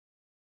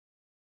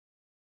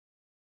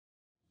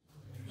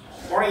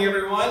morning,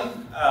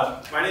 everyone.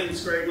 My name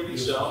is Greg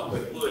Livingstone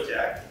with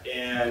Lubricated,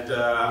 and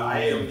I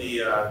am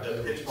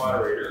the pitch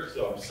moderator.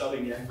 So I'm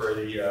subbing in for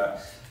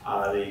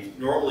the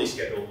normally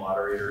scheduled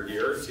moderator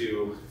here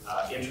to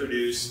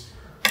introduce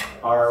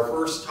our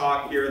first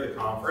talk here at the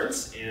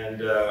conference. And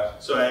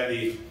so I have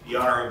the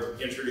honor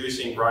of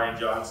introducing Bryan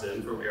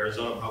Johnson from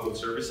Arizona Public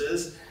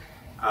Services.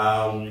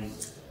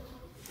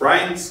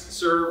 Bryan's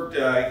served,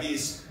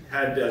 he's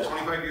had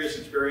 25 years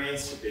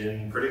experience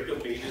in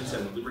predictive maintenance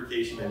and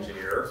lubrication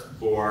engineer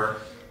for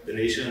the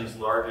nation's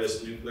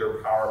largest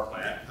nuclear power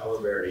plant, Palo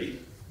Verde,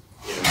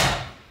 in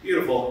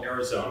beautiful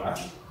Arizona.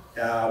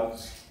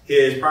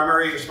 His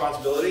primary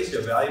responsibility is to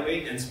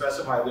evaluate and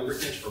specify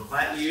lubricants for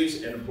plant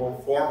use and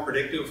perform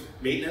predictive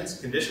maintenance,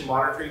 condition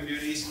monitoring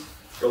duties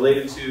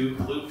related to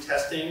lube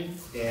testing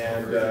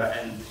and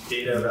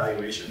data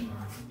evaluation.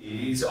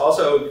 He's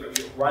also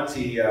runs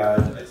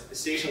the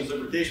station's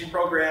lubrication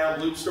program,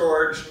 lube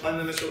storage,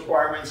 cleanliness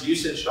requirements,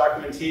 usage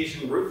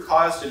documentation, root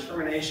cause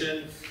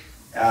determination,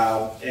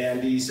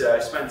 and he's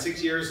spent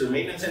 6 years as a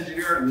maintenance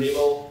engineer at a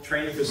naval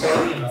training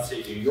facility in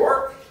upstate New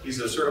York. He's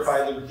a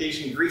certified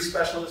lubrication grease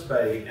specialist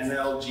by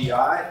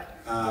NLGI,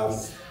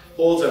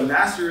 holds a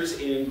master's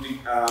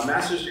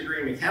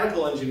degree in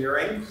mechanical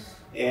engineering,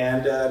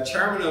 and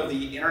chairman of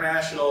the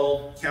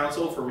International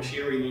Council for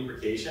Machinery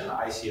Lubrication,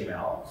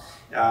 ICML.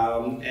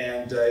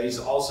 He's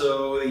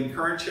also the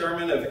current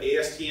chairman of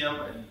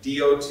ASTM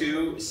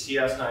DO2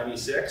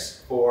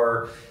 CS96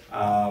 for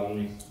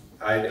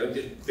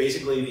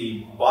basically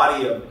the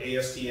body of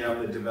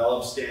ASTM that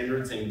develops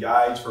standards and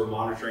guides for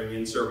monitoring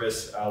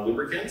in-service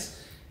lubricants.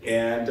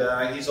 And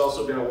he's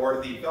also been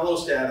awarded the fellow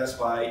status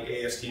by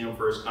ASTM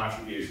for his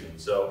contribution.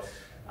 So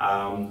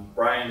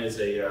Bryan is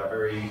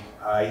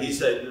he's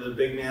the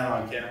big man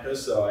on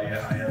campus, so I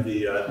have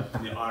the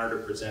honor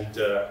to present,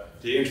 to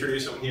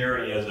introduce him here.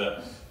 And he has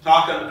a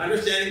talk on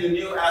understanding the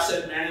new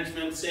asset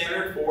management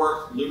standard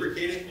for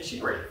lubricated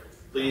machinery.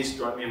 Please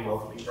join me in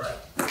welcoming Bryan.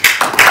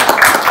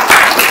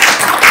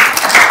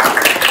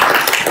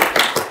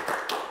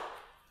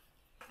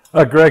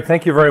 Greg,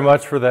 thank you very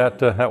much for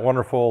that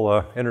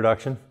wonderful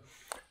introduction.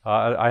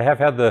 I have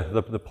had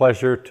the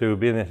pleasure to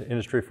be in the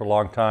industry for a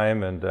long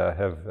time and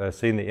have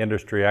seen the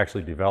industry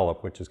actually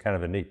develop, which is kind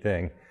of a neat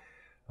thing.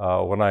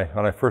 When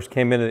I first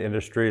came into the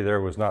industry, there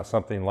was not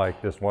something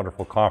like this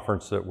wonderful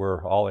conference that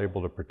we're all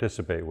able to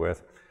participate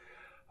with.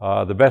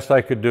 The best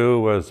I could do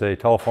was a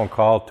telephone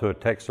call to a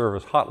tech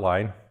service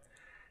hotline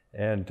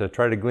and to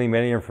try to glean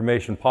any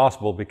information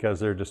possible because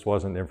there just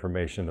wasn't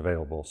information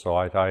available. So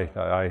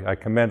I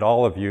commend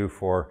all of you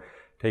for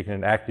taking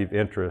an active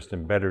interest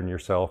in bettering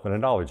yourself in a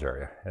knowledge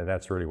area, and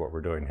that's really what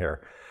we're doing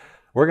here.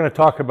 We're going to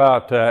talk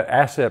about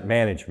asset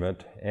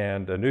management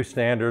and a new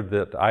standard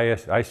that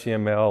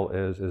ICML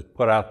is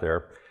put out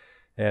there.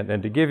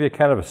 And to give you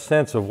kind of a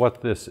sense of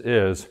what this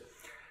is,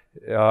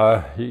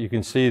 you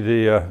can see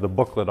the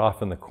booklet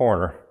off in the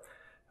corner.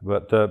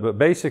 But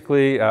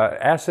basically,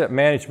 asset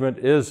management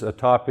is a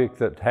topic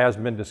that has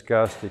been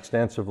discussed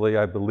extensively,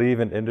 I believe,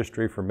 in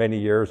industry for many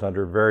years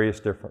under various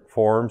different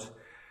forms.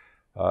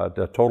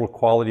 The total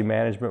quality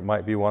management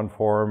might be one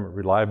form,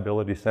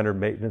 reliability-centered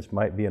maintenance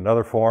might be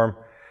another form.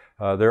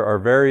 There are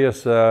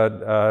various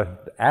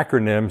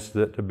acronyms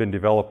that have been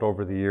developed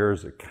over the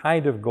years that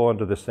kind of go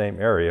into the same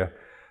area,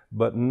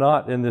 but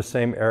not in the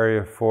same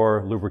area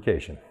for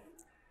lubrication.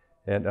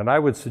 And I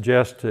would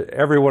suggest to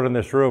everyone in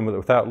this room that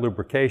without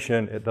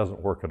lubrication, it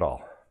doesn't work at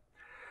all.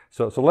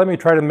 So let me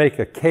try to make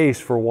a case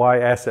for why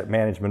asset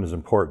management is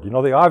important. You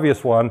know, the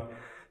obvious one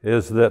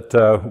is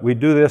that we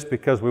do this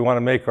because we want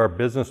to make our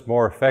business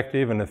more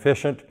effective and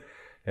efficient,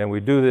 and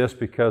we do this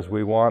because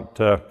we want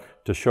to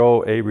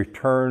show a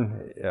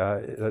return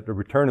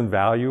in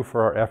value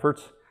for our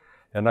efforts.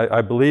 And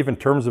I believe in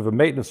terms of a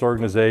maintenance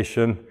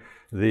organization,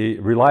 the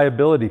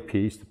reliability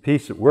piece, the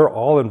piece that we're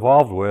all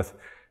involved with,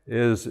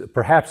 is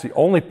perhaps the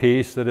only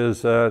piece that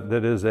is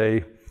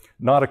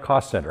not a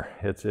cost center.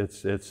 It's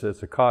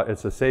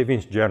a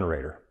savings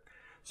generator.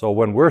 So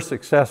when we're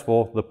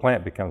successful, the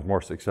plant becomes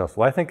more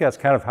successful. I think that's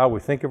kind of how we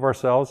think of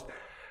ourselves.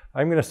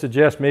 I'm going to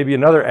suggest maybe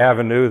another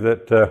avenue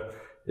that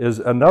is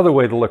another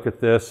way to look at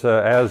this.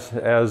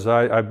 As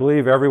I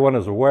believe everyone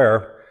is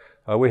aware,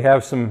 we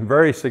have some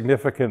very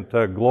significant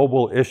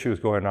global issues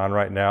going on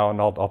right now,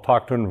 and I'll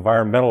talk to an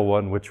environmental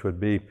one, which would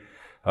be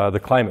the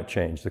climate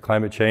change that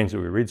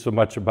we read so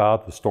much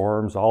about, the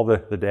storms, all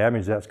the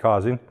damage that's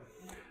causing.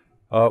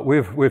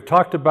 We've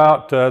talked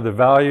about the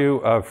value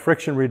of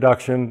friction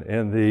reduction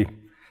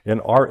in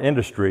our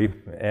industry,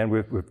 and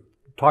we've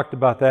talked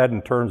about that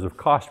in terms of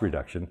cost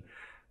reduction,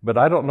 but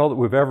I don't know that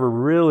we've ever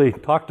really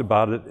talked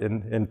about it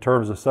in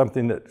terms of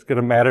something that's going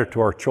to matter to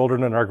our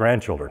children and our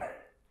grandchildren.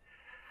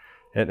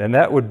 And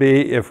that would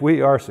be if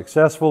we are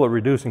successful at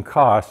reducing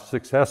costs,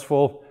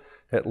 successful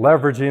at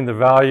leveraging the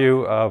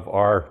value of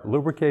our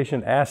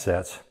lubrication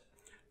assets,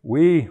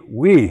 we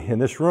in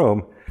this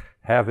room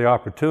have the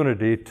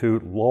opportunity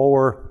to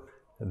lower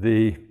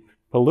the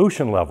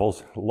pollution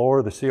levels,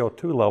 lower the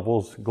CO2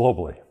 levels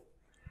globally.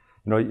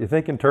 You know, you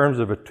think in terms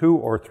of a 2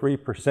 or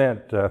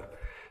 3%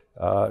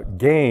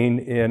 gain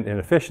in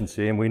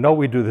efficiency, and we know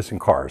we do this in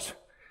cars.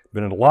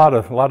 Been a lot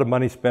of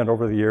money spent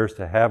over the years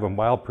to have a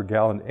mile per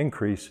gallon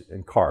increase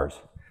in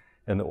cars.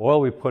 And the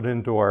oil we put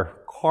into our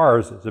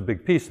cars is a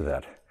big piece of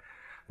that.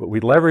 But we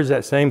leverage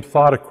that same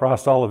thought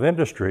across all of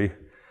industry,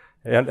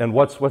 and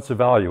what's the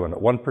value in it?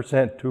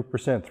 1%,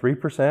 2%,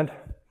 3%?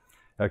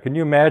 Can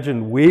you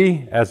imagine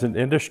we, as an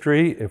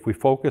industry, if we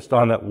focused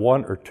on that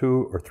 1 or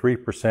 2 or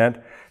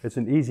 3%, it's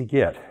an easy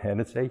get,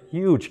 and it's a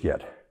huge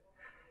get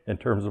in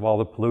terms of all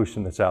the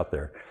pollution that's out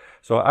there.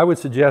 So I would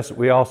suggest that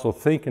we also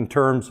think in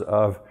terms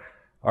of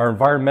our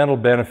environmental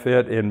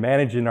benefit in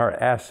managing our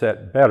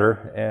asset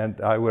better, and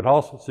I would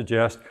also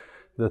suggest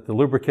that the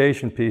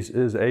lubrication piece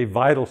is a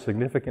vital,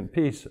 significant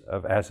piece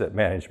of asset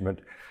management,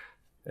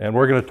 and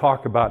we're going to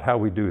talk about how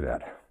we do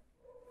that.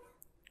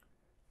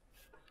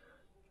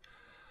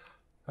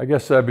 I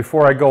guess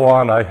before I go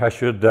on, I've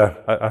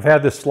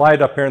had this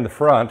slide up here in the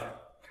front.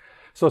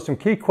 So some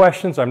key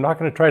questions, I'm not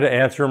going to try to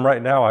answer them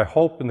right now. I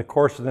hope in the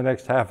course of the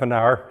next half an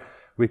hour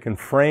we can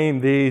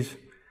frame these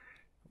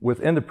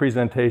within the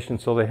presentation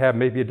so they have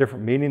maybe a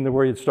different meaning than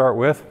where you'd start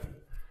with.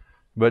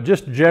 But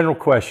just general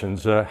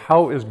questions.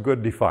 How is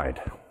good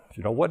defined?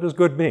 You know, what does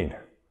good mean?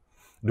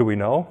 Do we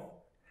know?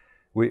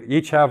 We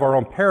each have our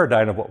own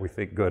paradigm of what we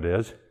think good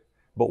is,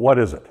 but what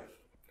is it?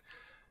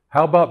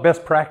 How about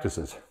best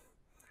practices?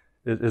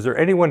 Is there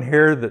anyone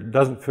here that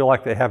doesn't feel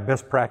like they have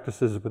best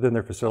practices within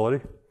their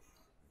facility?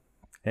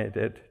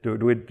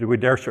 Do we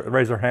dare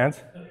raise our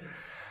hands?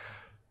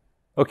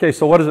 Okay,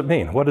 so what does it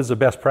mean? What is a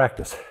best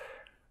practice?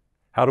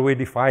 How do we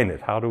define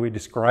it? How do we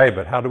describe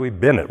it? How do we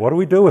bin it? What do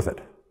we do with it?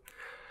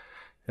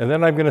 And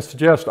then I'm going to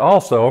suggest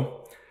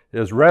also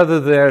is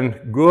rather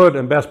than good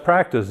and best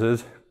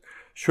practices,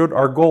 should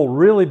our goal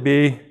really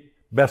be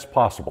best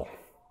possible?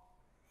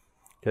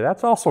 Okay,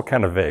 that's also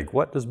kind of vague.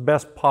 What does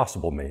best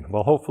possible mean?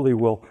 Well, hopefully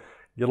we'll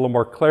get a little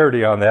more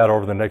clarity on that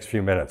over the next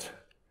few minutes.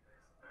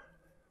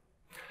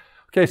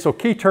 Okay, so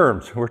key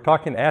terms. We're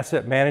talking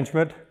asset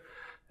management,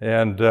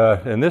 and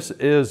this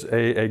is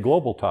a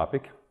global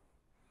topic.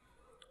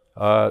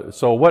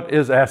 So what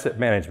is asset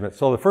management?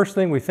 So the first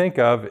thing we think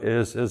of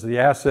is the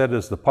asset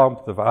is the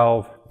pump, the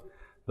valve,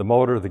 the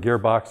motor, the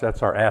gearbox.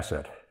 That's our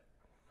asset.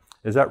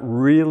 Is that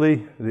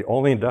really the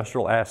only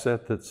industrial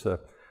asset that's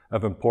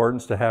of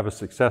importance to have a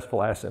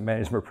successful asset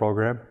management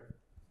program?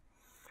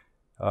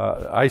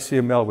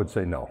 ICML would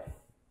say no.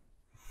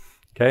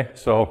 Okay,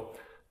 so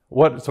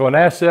an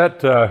asset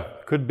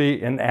could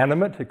be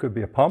inanimate, it could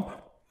be a pump,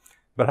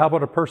 but how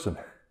about a person?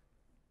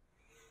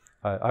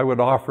 I would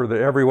offer that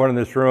everyone in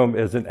this room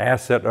is an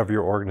asset of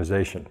your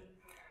organization.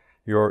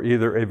 You're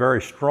either a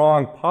very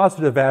strong,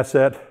 positive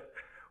asset,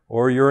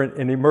 or you're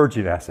an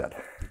emerging asset.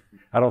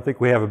 I don't think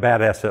we have a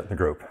bad asset in the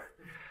group.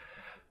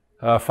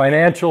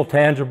 Financial,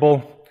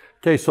 tangible.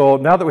 Okay, so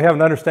now that we have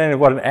an understanding of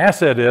what an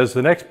asset is,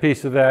 the next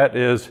piece of that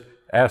is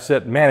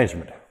asset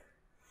management.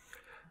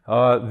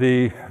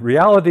 The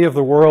reality of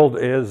the world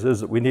is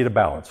that we need a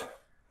balance.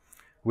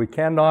 We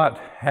cannot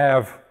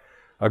have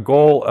a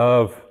goal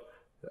of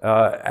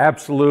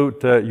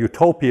absolute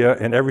utopia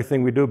in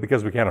everything we do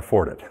because we can't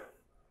afford it.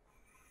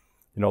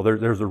 You know,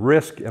 there's a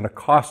risk and a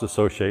cost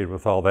associated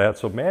with all that,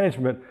 so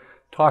management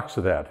talks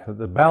to that.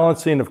 The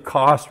balancing of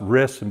cost,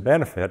 risk, and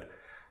benefit,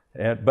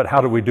 but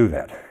how do we do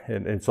that?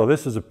 And so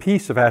this is a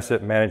piece of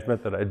asset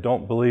management that I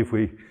don't believe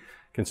we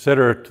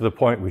consider to the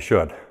point we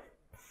should.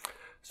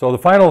 So the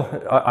final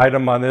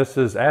item on this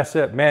is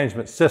asset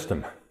management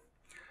system.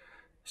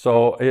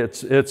 So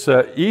it's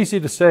easy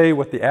to say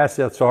what the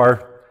assets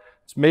are.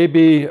 It's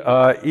maybe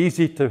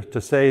easy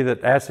to say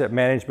that asset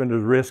management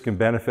is risk and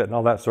benefit and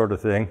all that sort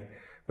of thing,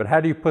 but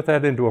how do you put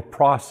that into a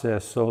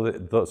process so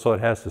it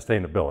has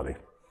sustainability?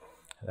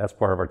 That's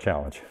part of our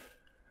challenge.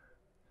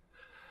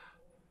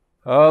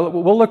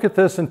 We'll look at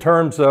this in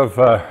terms of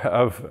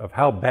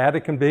how bad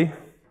it can be.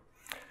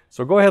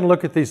 So go ahead and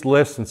look at these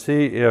lists and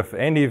see if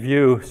any of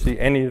you see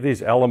any of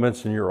these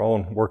elements in your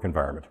own work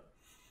environment.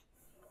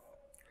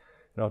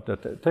 You know,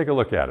 take a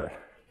look at it.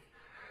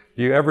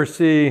 Do you ever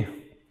see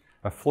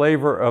a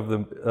flavor of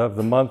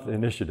the month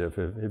initiative?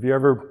 Have you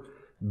ever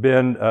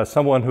been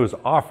someone who's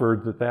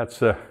offered that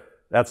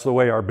that's the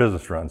way our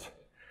business runs?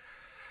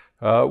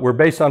 We're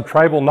based on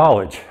tribal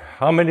knowledge.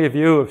 How many of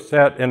you have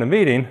sat in a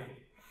meeting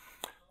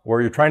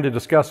where you're trying to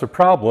discuss a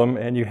problem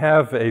and you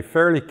have a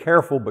fairly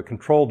careful but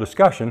controlled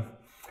discussion,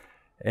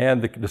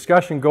 and the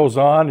discussion goes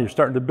on, and you're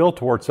starting to build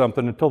towards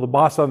something until the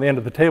boss on the end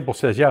of the table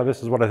says, yeah,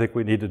 this is what I think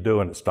we need to do,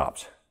 and it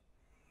stops.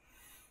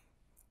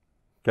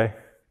 Okay?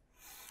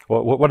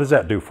 Well, what does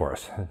that do for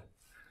us?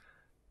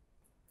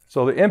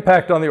 So the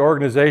impact on the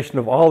organization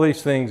of all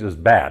these things is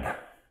bad.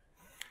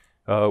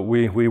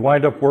 We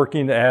wind up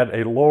working at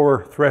a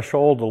lower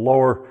threshold, a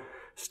lower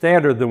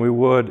standard than we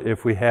would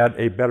if we had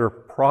a better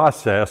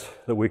process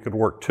that we could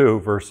work to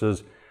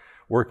versus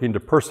working to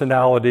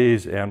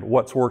personalities and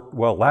what's worked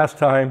well last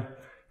time,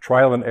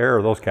 trial and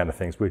error, those kind of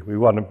things. We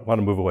want to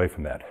move away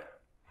from that.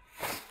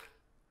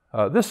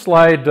 This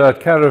slide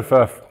kind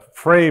of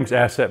frames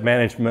asset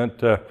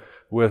management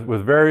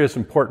with various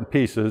important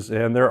pieces,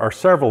 and there are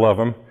several of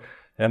them.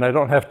 and I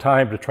don't have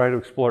time to try to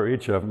explore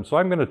each of them, so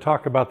I'm going to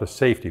talk about the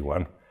safety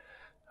one.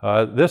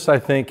 This, I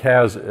think,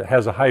 has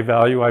a high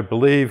value. I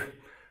believe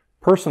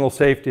personal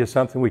safety is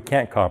something we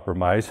can't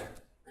compromise,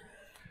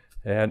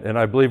 and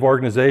I believe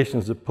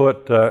organizations that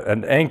put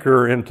an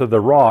anchor into the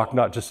rock,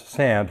 not just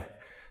sand,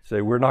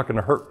 say we're not going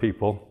to hurt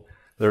people.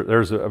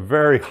 There's a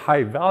very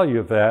high value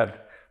of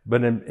that,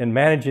 but in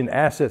managing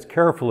assets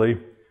carefully,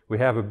 we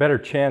have a better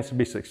chance to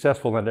be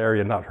successful in that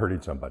area, not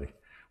hurting somebody.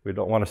 We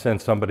don't want to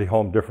send somebody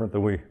home different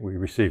than we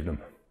received them.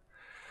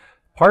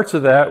 Parts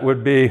of that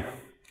would be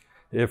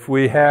if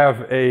we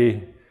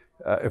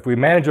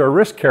manage our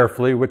risk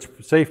carefully, which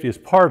safety is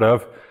part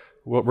of,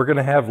 well, we're going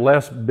to have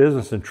less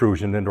business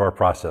intrusion into our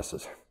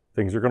processes.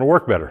 Things are going to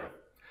work better.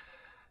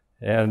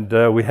 And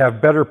we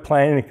have better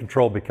planning and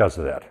control because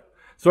of that.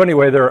 So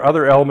anyway, there are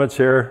other elements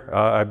here.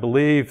 I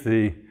believe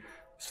the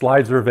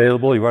slides are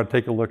available. You want to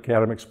take a look at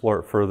them, explore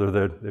it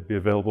further, they'd be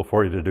available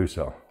for you to do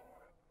so.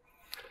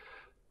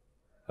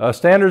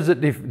 Standards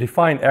that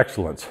define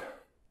excellence.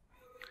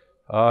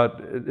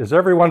 Is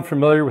everyone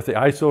familiar with the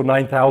ISO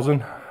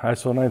 9000,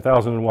 ISO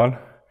 9001?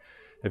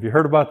 Have you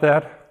heard about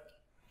that?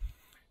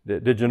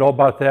 Did you know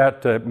about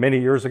that many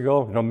years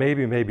ago? You know,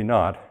 maybe, maybe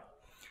not.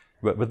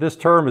 But this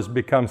term has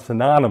become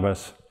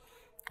synonymous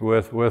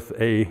with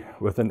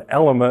an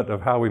element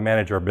of how we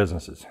manage our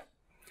businesses.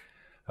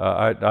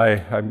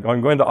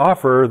 I'm going to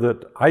offer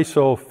that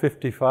ISO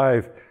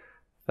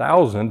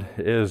 55000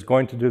 is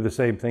going to do the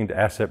same thing to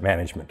asset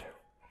management.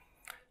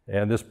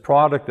 And this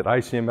product that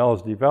ICML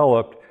has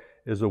developed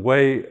is a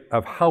way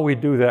of how we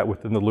do that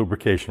within the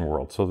lubrication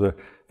world. So the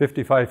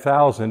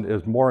 55000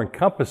 is more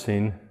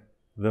encompassing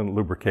than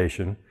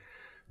lubrication,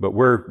 but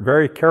we're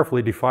very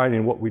carefully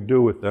defining what we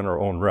do within our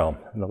own realm.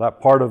 Now, that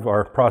part of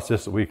our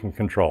process that we can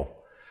control.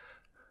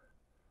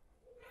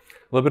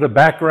 A little bit of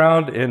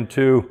background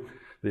into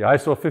the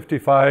ISO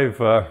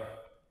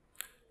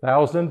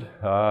 55000.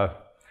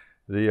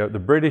 The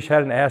British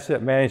had an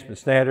asset management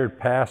standard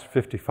past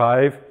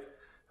 55.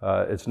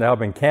 It's now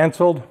been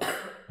canceled.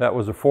 That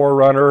was a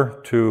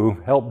forerunner to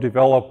help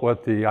develop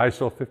what the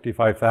ISO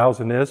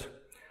 55000 is.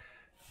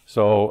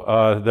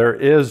 So there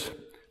is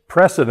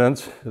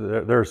precedence.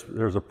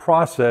 There's a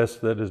process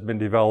that has been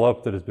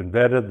developed, that has been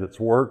vetted, that's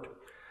worked,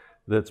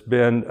 that's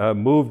been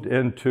moved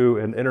into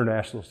an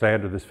international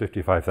standard, this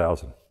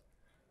 55000.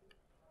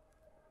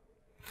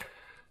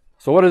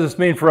 So what does this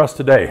mean for us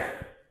today?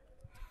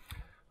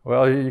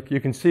 Well, you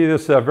can see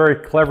this very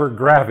clever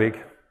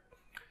graphic,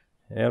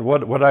 and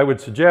what I would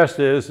suggest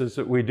is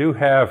that we do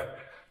have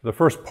the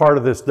first part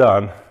of this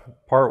done,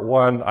 part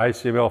 1,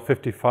 ICML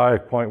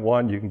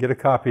 55.1. You can get a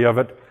copy of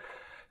it,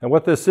 and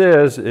what this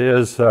is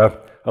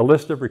a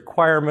list of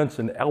requirements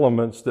and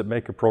elements that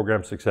make a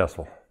program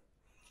successful.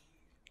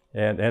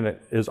 And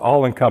it is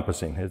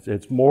all-encompassing.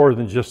 It's more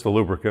than just the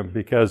lubricant,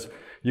 because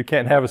you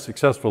can't have a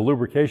successful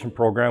lubrication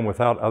program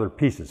without other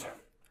pieces.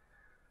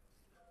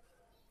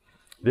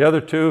 The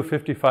other two,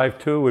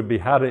 55.2, would be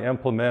how to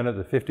implement it.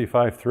 The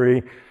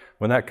 55.3,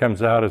 when that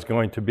comes out, is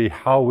going to be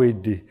how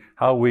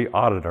we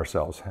audit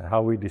ourselves,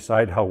 how we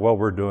decide how well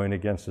we're doing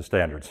against the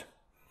standards.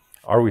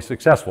 Are we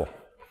successful?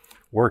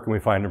 Where can we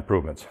find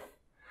improvements?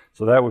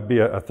 So that would be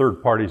a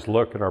third party's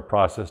look at our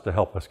process to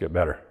help us get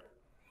better.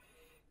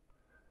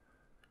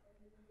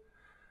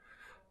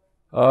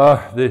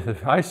 The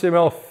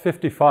ICML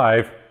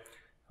 55,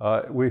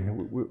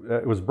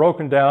 it was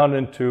broken down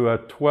into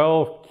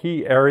 12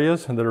 key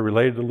areas that are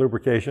related to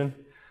lubrication.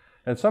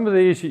 And some of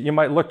these, you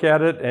might look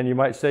at it and you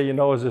might say, you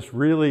know, is this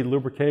really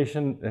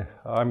lubrication?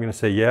 I'm going to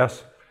say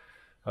yes.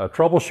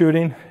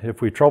 Troubleshooting,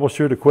 if we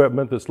troubleshoot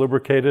equipment that's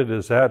lubricated,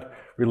 is that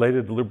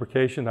related to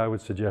lubrication? I would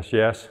suggest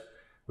yes.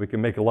 We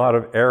can make a lot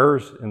of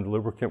errors in the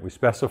lubricant we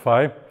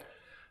specify.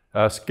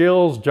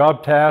 Skills,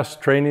 job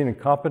tasks, training, and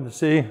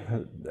competency.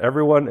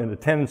 Everyone in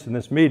attendance in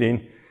this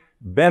meeting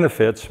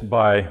benefits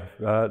by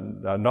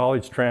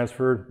knowledge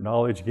transfer,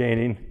 knowledge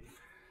gaining,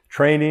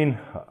 training,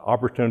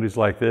 opportunities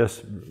like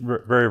this.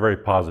 Very, very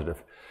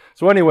positive.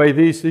 So anyway,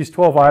 these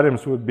 12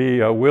 items would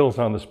be wheels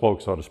on the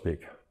spoke, so to speak.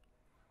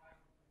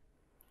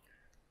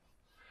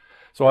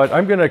 So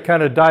I'm going to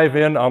kind of dive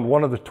in on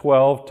one of the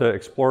 12 to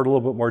explore it a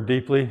little bit more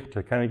deeply,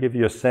 to kind of give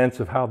you a sense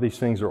of how these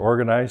things are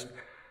organized.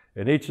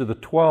 And each of the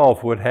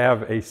 12 would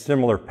have a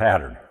similar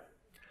pattern.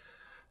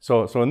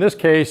 So in this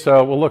case,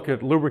 we'll look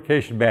at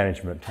lubrication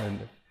management.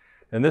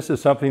 And this is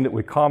something that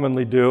we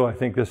commonly do. I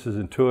think this is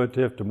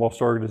intuitive to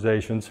most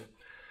organizations.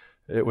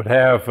 It would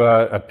have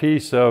a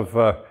piece of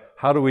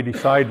how do we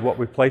decide what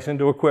we place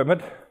into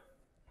equipment,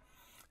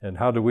 and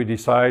how do we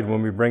decide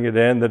when we bring it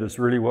in that it's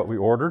really what we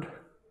ordered.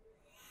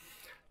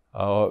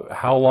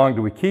 How long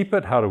do we keep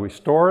it? How do we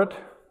store it?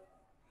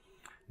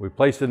 We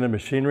place it in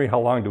machinery. How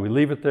long do we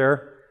leave it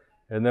there?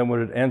 And then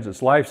when it ends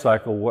its life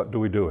cycle, what do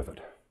we do with it?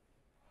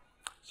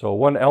 So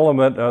one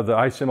element of the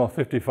ICML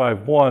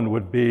 55.1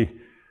 would be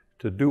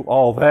to do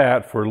all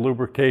that for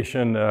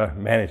lubrication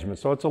management.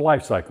 So it's a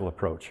life cycle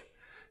approach.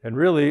 And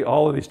really,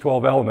 all of these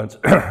 12 elements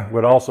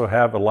would also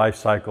have a life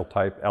cycle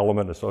type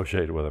element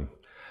associated with them.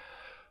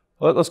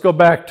 Let's go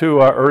back to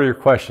our earlier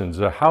questions.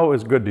 How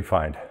is good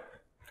defined?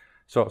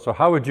 So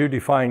how would you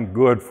define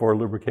good for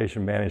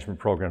lubrication management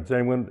programs?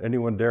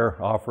 Anyone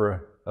dare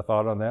offer a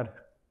thought on that?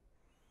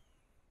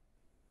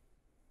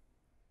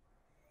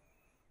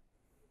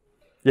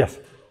 Yes?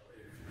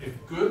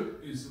 If good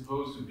is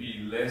supposed to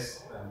be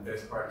less than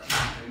best practice,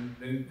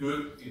 then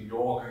good in your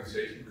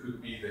organization could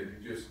be that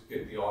you just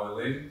get the oil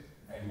in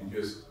and you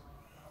just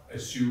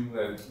assume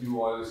that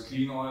new oil is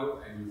clean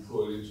oil and you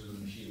throw it into the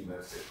machine and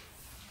that's it.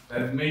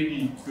 That may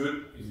be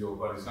good in your,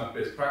 but it's not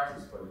best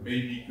practice, but it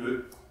may be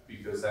good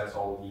because that's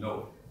all we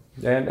know.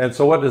 And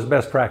so what does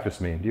best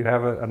practice mean? Do you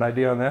have an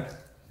idea on that?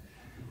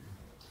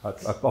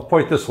 I'll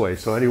point this way,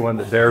 so anyone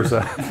that dares...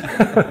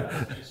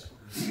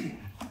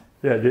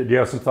 Yeah, do you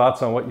have some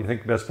thoughts on what you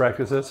think best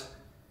practice is?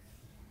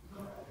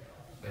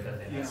 Yeah,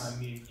 I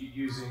mean,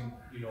 using,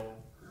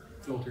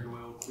 filtered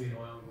oil, clean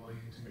oil going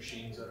into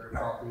machines that are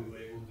properly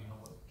labeled,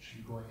 what should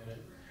be going in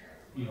it.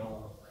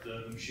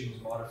 The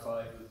machine's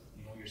modified with,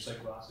 your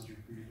sight glasses, your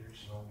breathers,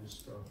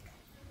 just the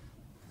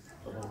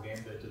whole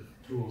gambit of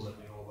tools that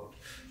we know about.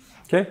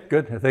 Okay,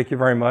 good. Thank you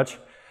very much.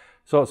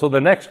 So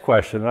the next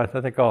question, I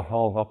think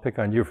I'll pick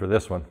on you for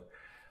this one.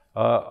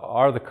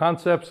 Are the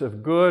concepts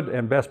of good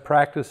and best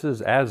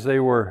practices as they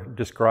were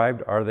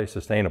described, are they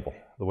sustainable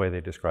the way they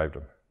described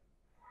them?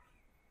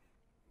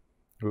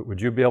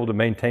 Would you be able to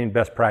maintain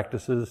best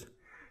practices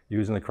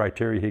using the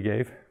criteria he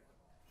gave?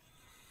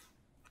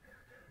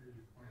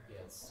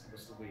 Yes,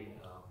 supposed to be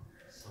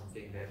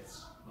something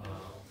that's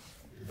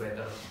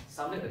better,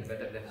 something that's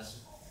better than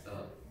us.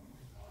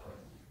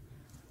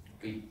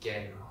 We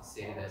can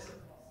say it as a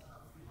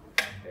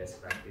best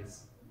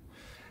practice.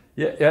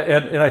 Yeah,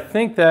 and I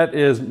think that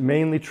is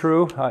mainly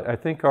true. I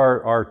think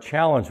our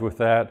challenge with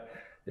that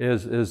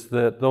is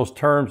that those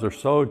terms are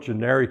so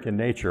generic in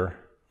nature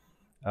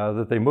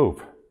that they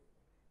move.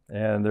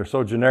 And they're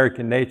so generic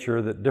in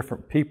nature that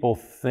different people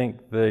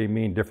think they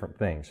mean different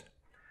things.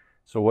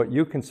 So what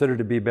you consider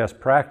to be best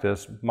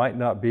practice might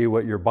not be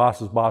what your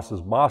boss's boss's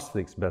boss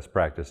thinks best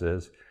practice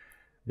is,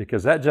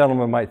 because that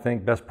gentleman might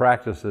think best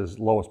practice is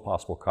lowest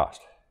possible cost.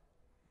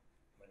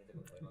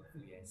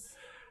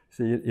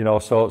 See,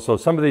 so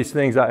some of these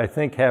things I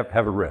think have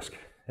a risk.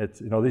 It's,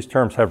 these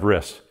terms have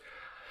risks.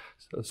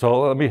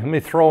 So let me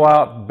throw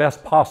out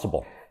best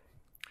possible.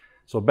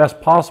 So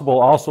best possible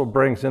also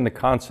brings in the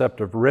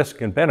concept of risk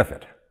and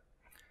benefit,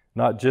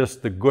 not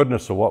just the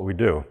goodness of what we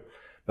do,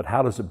 but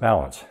how does it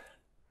balance?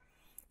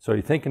 So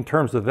you think in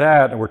terms of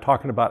that, and we're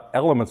talking about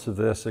elements of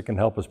this that can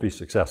help us be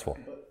successful.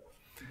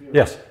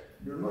 Yes?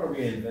 You're not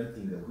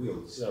reinventing the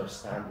wheel. These are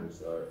standards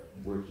that are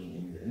working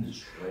in the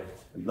industry, right?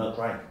 You're not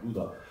trying to do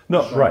that.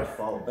 No, right. To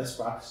follow best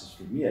practices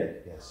for me, I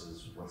guess,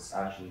 is what's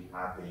actually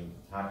happening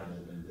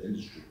in the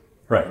industry.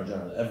 Right. In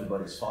general,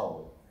 everybody's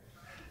following.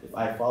 If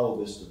I follow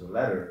this to the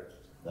letter,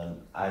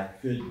 then I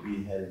could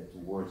be heading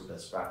towards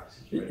best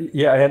practices, right?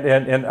 Yeah,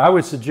 and I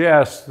would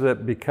suggest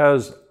that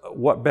because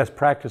what best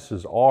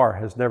practices are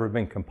has never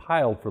been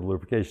compiled for the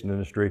lubrication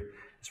industry,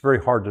 it's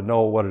very hard to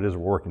know what it is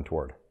we're working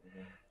toward.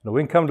 Now,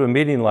 we can come to a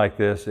meeting like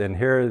this and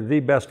hear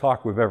the best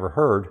talk we've ever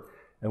heard,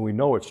 and we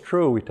know it's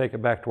true, we take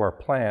it back to our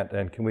plant,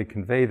 and can we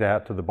convey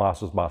that to the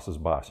boss's boss's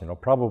boss?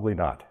 Probably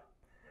not.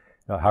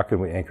 Now, how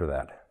can we anchor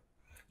that?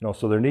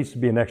 So there needs to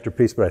be an extra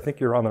piece, but I think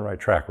you're on the right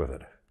track with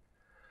it.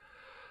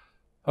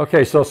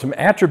 Okay, so some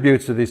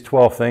attributes of these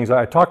 12 things.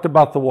 I talked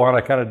about the one, I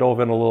kind of dove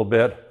in a little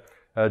bit.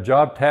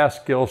 Job,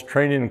 task, skills,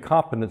 training, and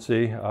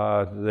competency.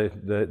 Wes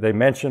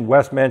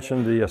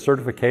mentioned the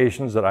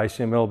certifications that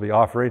ICML will be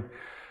offering.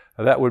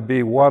 That would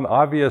be one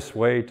obvious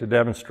way to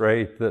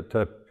demonstrate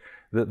that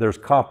there's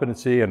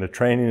competency and a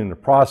training in the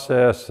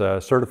process,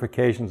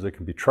 certifications that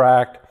can be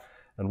tracked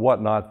and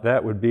whatnot.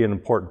 That would be an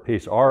important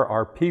piece.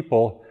 Are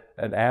people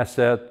an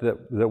asset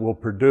that will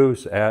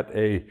produce at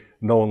a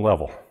known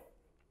level?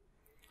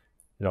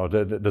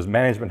 Does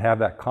management have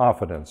that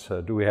confidence?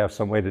 Do we have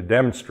some way to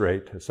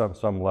demonstrate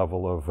some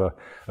level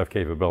of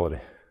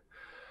capability?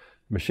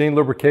 Machine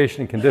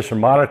lubrication and condition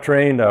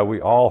monitoring.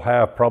 We all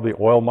have probably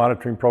oil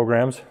monitoring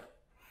programs.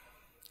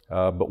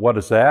 But what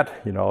is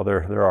that?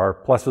 There are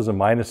pluses and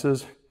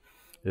minuses.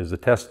 Is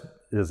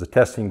the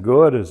testing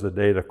good? Is the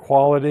data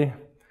quality?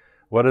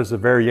 What is the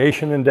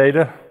variation in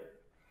data?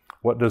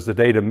 What does the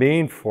data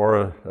mean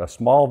for a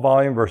small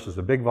volume versus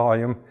a big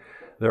volume?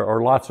 There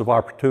are lots of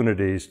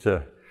opportunities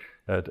to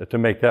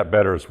make that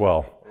better as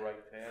well.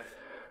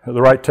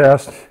 The right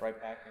test. Right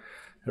package.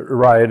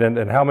 Right,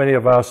 and how many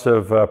of us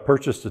have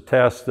purchased a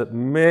test that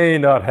may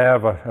not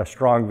have a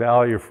strong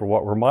value for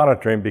what we're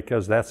monitoring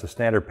because that's the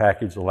standard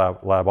package the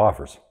lab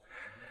offers.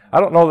 I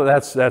don't know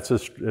that that's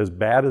as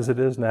bad as it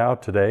is now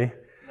today,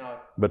 No.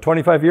 but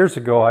 25 years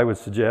ago I would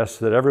suggest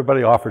that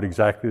everybody offered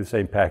exactly the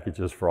same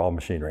packages for all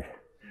machinery.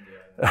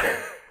 Yeah.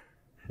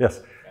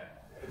 Yes?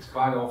 It's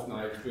quite often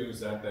I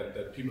experience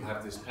that people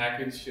have this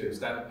package,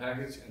 standard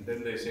package, and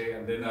then they say,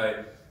 and then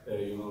I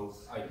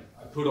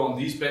put on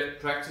these best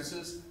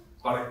practices,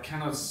 but I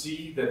cannot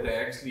see that they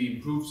actually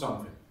improved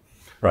something.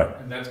 Right.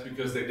 And that's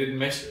because they didn't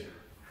measure it.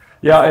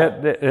 Yeah,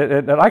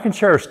 and I can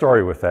share a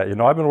story with that.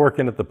 I've been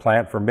working at the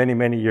plant for many,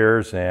 many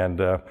years, and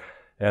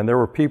And there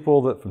were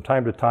people that from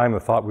time to time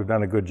have thought we've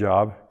done a good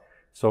job.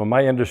 So in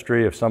my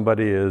industry, if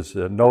somebody is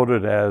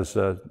noted as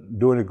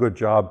doing a good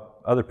job,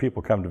 other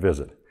people come to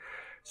visit.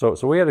 So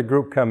we had a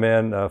group come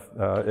in,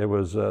 it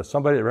was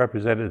somebody that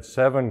represented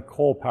 7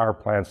 coal power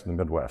plants in the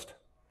Midwest.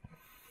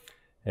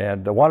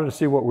 And I wanted to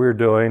see what we were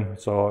doing,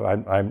 so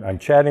I'm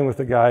chatting with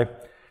the guy.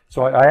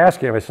 So I asked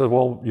him, I said,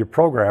 well, your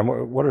program,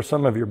 what are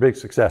some of your big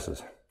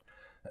successes?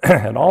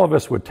 And all of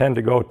us would tend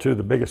to go to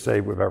the biggest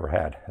save we've ever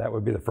had. That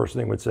would be the first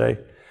thing we'd say,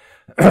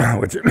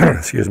 which,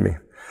 excuse me,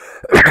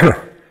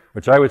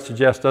 which I would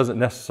suggest doesn't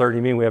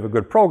necessarily mean we have a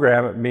good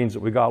program. It means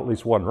that we got at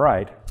least one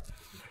right.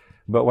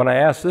 But when I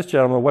asked this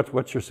gentleman,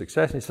 what's your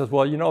success? And he says,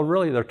 well, you know,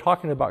 really, they're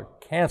talking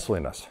about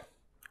canceling us.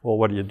 Well,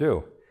 what do you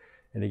do?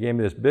 And he gave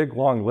me this big,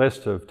 long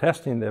list of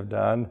testing they've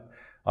done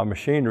on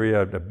machinery,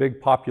 a big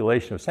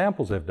population of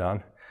samples they've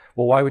done.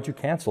 Well, why would you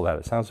cancel that?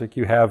 It sounds like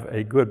you have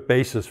a good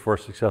basis for a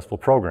successful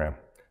program.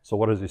 So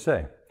what does he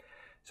say?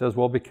 He says,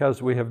 well, because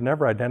we have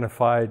never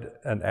identified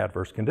an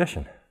adverse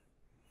condition.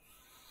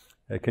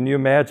 Can you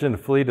imagine a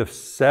fleet of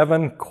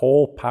 7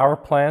 coal power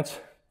plants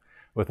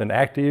with an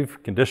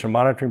active condition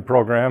monitoring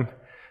program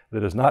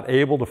that is not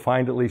able to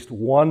find at least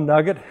one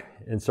nugget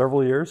in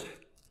several years?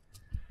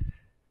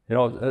 You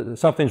know,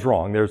 something's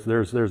wrong.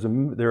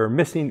 There are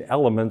missing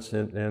elements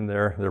in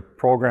their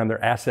program,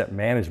 their asset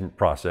management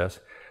process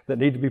that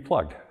need to be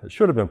plugged. It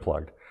should have been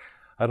plugged.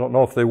 I don't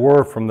know if they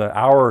were from the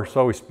hour or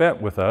so he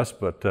spent with us,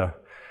 but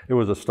it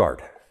was a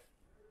start.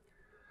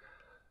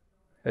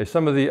 Okay,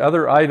 some of the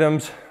other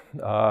items,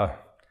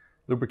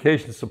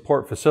 lubrication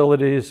support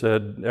facilities,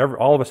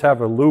 all of us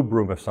have a lube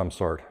room of some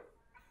sort.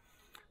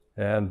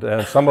 And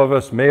some of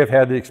us may have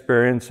had the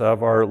experience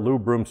of our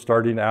lube room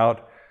starting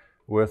out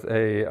with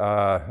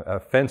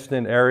a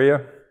fenced-in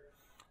area,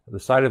 the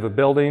side of a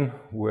building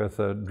with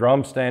a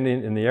drum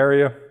standing in the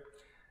area,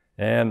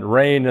 and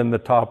rain in the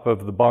top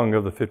of the bung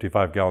of the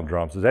 55-gallon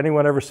drums. Has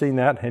anyone ever seen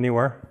that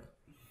anywhere?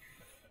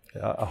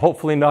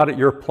 Hopefully not at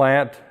your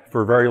plant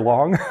for very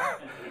long,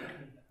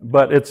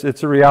 but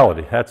it's a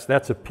reality.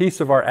 That's a piece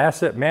of our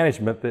asset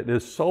management that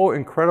is so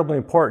incredibly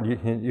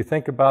important. You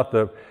think about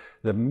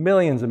the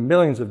millions and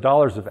millions of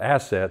dollars of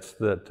assets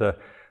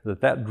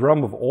that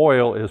drum of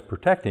oil is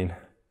protecting,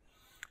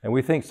 and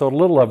we think so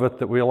little of it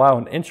that we allow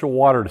an inch of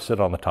water to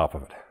sit on the top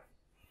of it.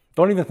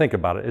 Don't even think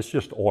about it. It's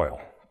just oil.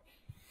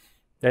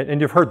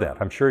 And you've heard that.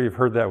 I'm sure you've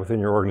heard that within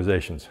your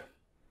organizations.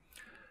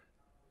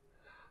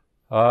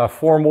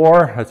 4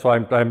 more. So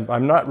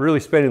I'm not really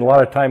spending a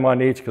lot of time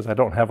on each because I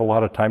don't have a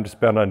lot of time to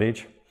spend on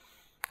each.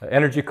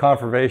 Energy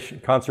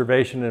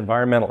conservation,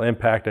 environmental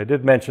impact. I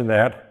did mention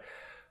that.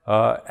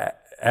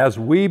 As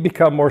we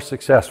become more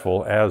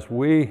successful, as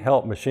we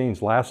help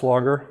machines last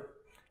longer,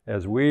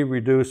 as we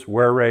reduce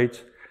wear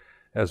rates,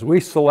 as we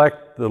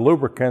select the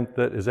lubricant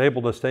that is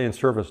able to stay in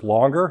service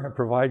longer and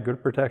provide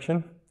good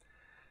protection,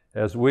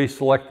 as we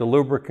select the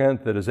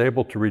lubricant that is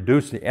able to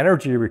reduce the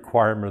energy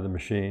requirement of the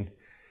machine,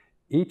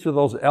 each of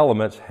those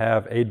elements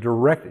have a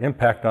direct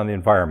impact on the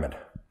environment.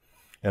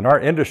 And our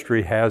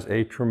industry has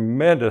a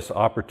tremendous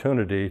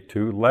opportunity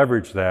to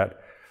leverage that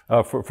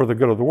for the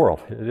good of the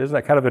world. Isn't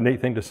that kind of a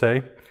neat thing to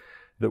say?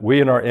 That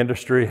we in our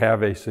industry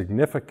have a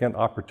significant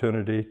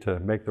opportunity to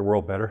make the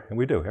world better, and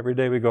we do. Every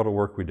day we go to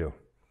work, we do.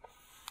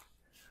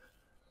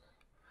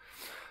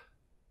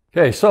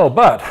 Okay, so,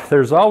 but,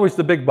 there's always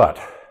the big but.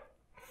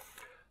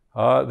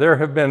 There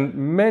have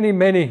been many,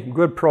 many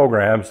good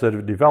programs that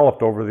have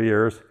developed over the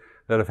years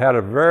that have had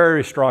a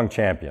very strong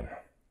champion.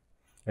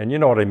 And you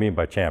know what I mean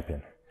by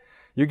champion.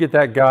 You get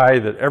that guy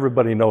that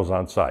everybody knows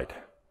on site.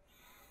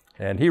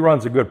 And he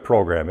runs a good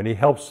program and he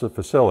helps the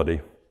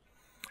facility.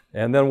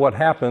 And then what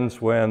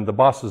happens when the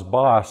boss's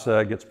boss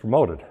gets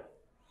promoted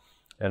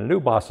and a new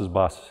boss's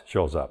boss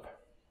shows up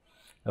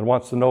and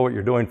wants to know what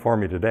you're doing for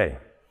me today?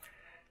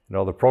 You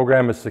know, the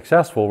program is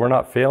successful. We're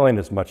not failing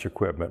as much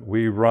equipment.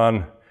 We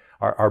run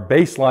our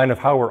baseline of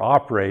how we're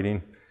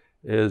operating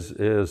has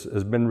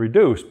been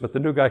reduced, but the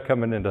new guy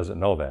coming in doesn't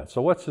know that.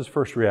 So what's his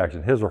first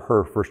reaction, his or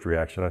her first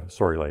reaction?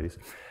 Sorry, ladies.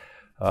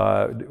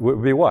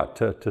 Would be what?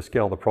 To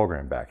scale the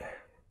program back.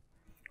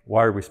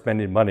 Why are we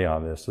spending money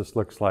on this? This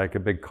looks like a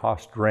big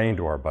cost drain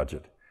to our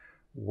budget.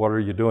 What are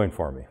you doing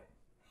for me?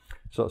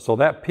 So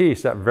that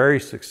piece, that very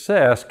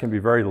success can be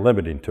very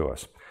limiting to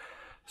us.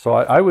 So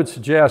I would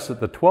suggest that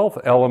the 12th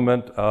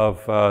element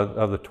of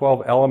the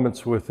 12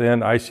 elements within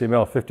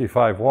ICML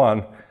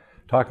 55.1,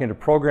 talking to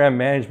program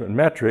management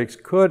metrics,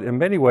 could in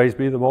many ways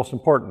be the most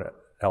important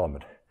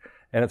element.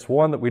 And it's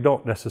one that we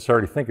don't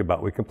necessarily think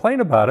about. We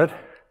complain about it.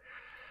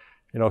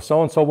 You know,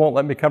 so-and-so won't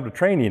let me come to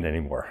training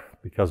anymore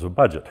because of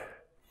budget.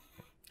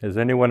 Has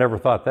anyone ever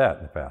thought that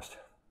in the past?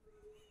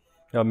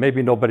 You know,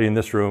 maybe nobody in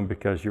this room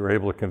because you were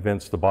able to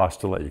convince the boss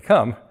to let you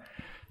come.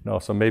 You know,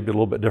 so maybe a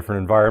little bit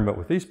different environment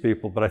with these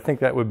people, but I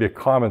think that would be a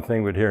common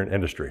thing we'd hear in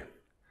industry.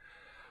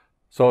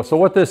 So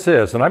what this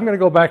is, and I'm going to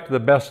go back to the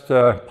best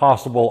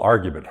possible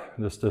argument,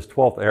 this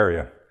 12th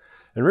area.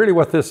 And really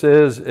what this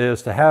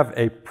is to have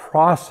a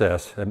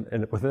process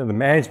and within the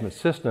management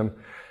system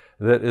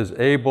that is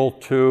able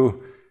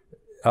to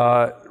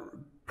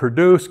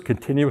produce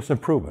continuous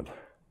improvement.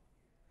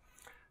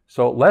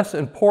 So less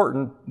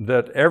important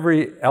that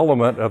every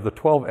element of the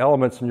 12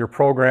 elements in your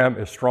program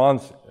is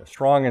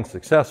strong and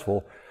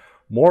successful,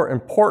 more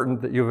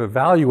important that you've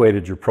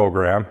evaluated your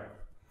program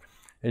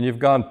and you've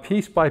gone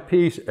piece by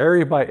piece,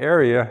 area by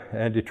area,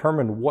 and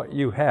determined what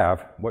you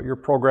have, what your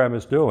program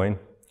is doing,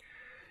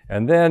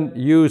 and then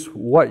use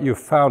what you've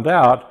found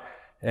out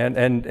and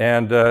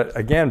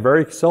again,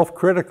 very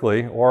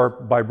self-critically, or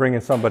by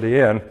bringing somebody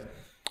in,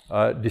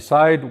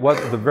 decide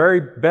what the very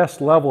best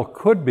level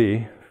could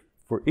be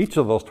for each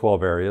of those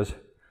 12 areas.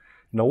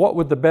 You know, what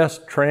would the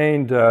best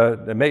trained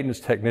maintenance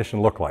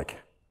technician look like?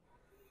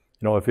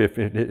 You know,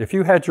 if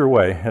you had your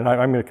way, and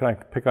I'm going to kind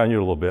of pick on you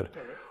a little bit,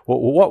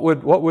 what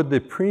would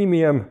the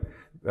premium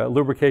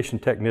lubrication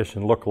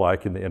technician look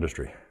like in the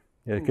industry?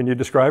 Yeah, can you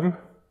describe him?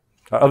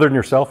 Other than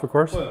yourself, of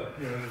course? Well,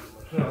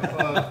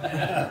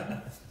 yeah,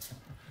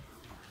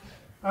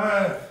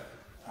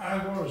 I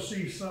want to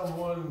see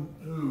someone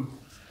who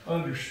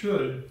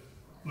understood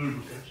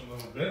lubricants a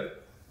little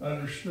bit,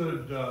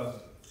 understood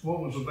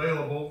what was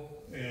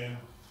available and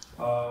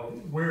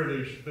where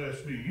they should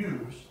best be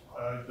used.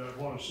 I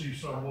want to see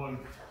someone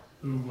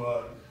who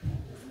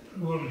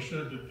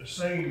understood that the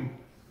same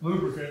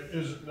lubricant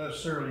isn't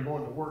necessarily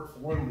going to work for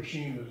one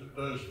machine as it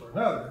does for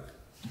another.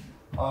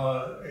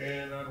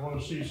 And I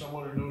want to see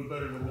someone who knows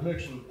better than the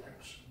mixed lubricants.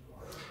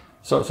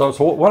 So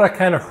what I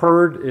kind of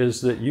heard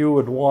is that you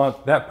would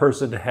want that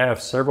person to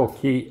have several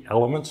key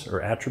elements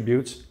or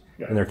attributes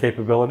in their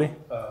capability.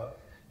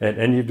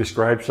 And you've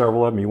described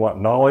several of them. You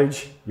want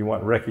knowledge, you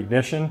want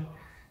recognition,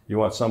 you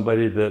want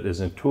somebody that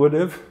is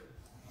intuitive,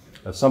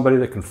 somebody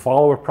that can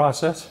follow a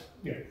process.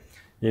 Yeah.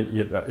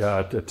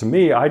 To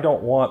me, I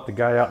don't want the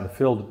guy out in the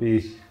field to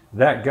be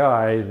that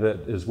guy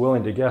that is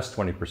willing to guess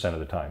 20% of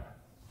the time.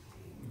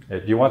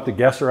 Do you want the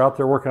guesser out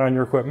there working on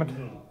your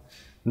equipment?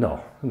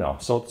 No.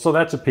 So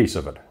that's a piece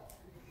of it.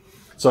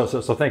 So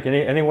think,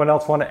 anyone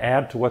else want to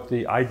add to what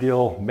the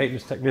ideal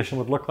maintenance technician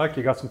would look like?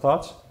 You got some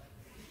thoughts?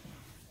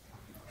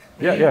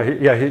 Yeah,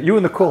 you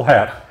in the cool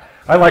hat.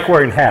 I like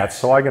wearing hats,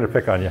 so I'm going to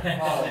pick on you.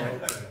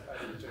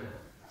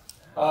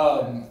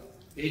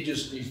 He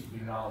just needs to be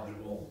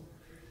knowledgeable,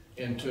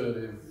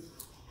 intuitive,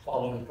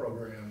 follow the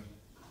program,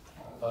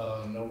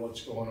 know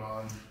what's going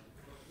on.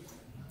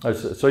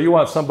 So you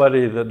want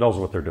somebody that knows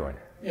what they're doing.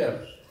 Yes.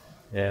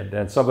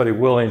 And somebody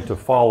willing to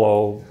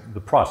follow the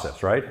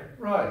process, right?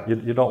 Right.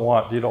 You don't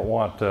want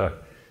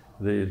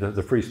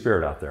the free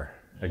spirit out there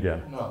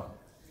again. No.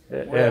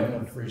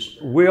 And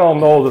we all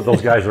know that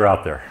those guys are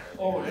out there.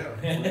 Oh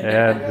yeah.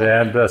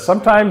 And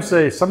sometimes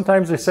they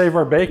save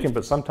our bacon,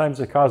 but sometimes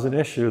they cause an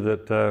issue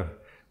that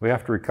we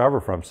have to recover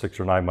from 6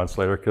 or 9 months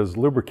later, because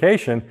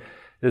lubrication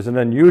is an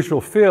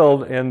unusual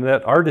field in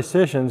that our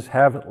decisions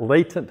have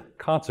latent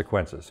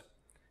consequences.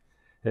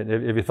 Have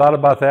you thought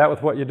about that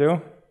with what you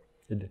do?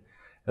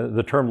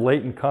 The term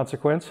latent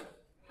consequence?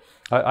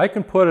 I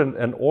can put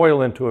an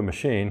oil into a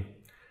machine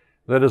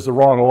that is the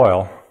wrong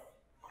oil,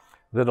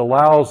 that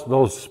allows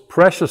those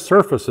precious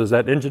surfaces,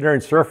 that engineering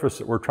surface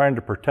that we're trying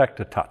to protect,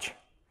 to touch.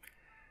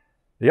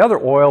 The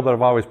other oil that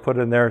I've always put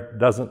in there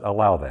doesn't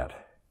allow that.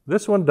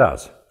 This one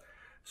does.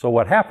 So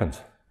what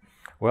happens?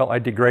 Well, I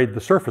degrade the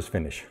surface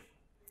finish.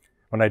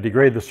 When I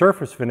degrade the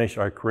surface finish,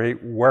 I create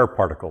wear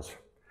particles.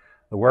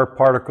 The wear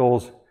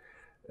particles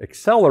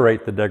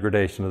accelerate the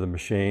degradation of the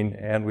machine,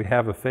 and we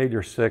have a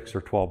failure 6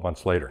 or 12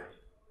 months later.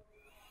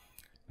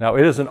 Now,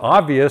 it isn't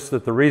obvious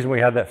that the reason we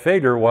had that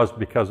failure was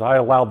because I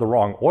allowed the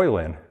wrong oil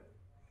in.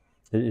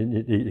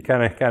 You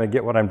kind of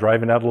get what I'm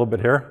driving at a little bit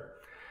here?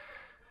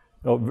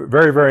 No,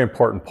 very, very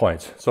important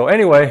points. So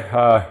anyway,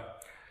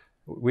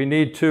 we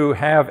need to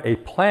have a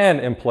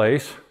plan in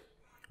place.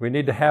 We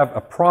need to have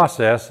a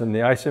process, and the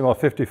ICML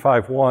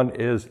 55.1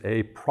 is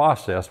a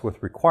process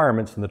with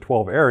requirements in the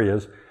 12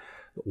 areas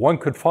that one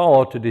could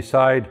follow to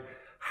decide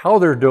how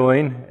they're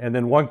doing, and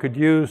then one could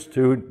use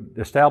to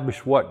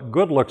establish what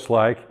good looks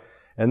like.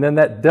 And then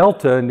that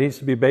delta needs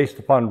to be based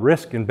upon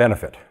risk and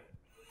benefit.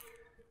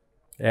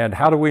 And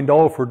how do we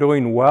know if we're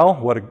doing well,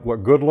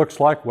 what good looks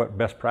like, what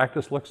best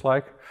practice looks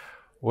like?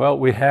 Well,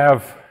 we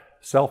have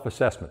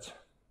self-assessments.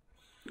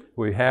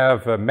 We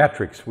have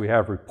metrics, we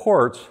have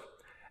reports,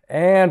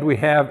 and we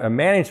have a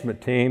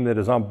management team that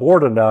is on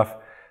board enough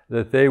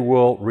that they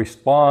will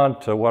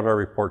respond to what our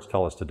reports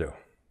tell us to do.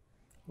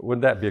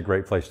 Wouldn't that be a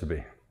great place to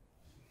be?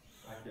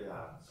 I could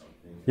add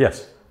something.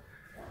 Yes.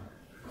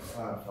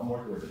 I'm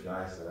working with the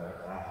guys that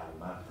I have in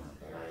my firm,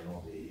 and I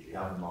know they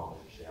have the knowledge,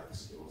 they have the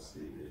skills,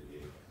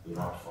 they know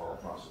how to follow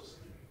the process.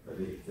 But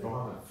they don't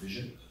have a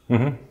vision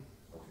of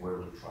where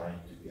we're trying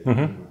to get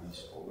with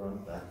this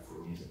program. That for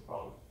me is a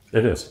problem.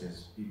 It is.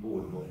 Because people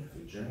with no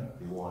vision,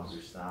 they won't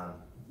understand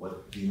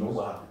they know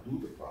how to do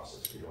the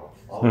process, they don't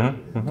follow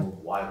it, they know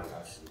why we're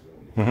actually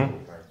doing it, what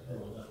we're trying to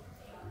do.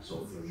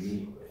 So for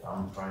me, if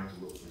I'm trying to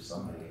look for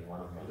somebody in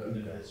one of my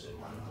good guys or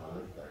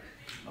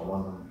I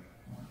want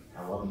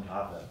them to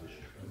have that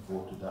vision and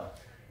go to that.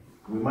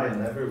 We might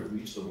never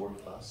reach the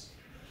world class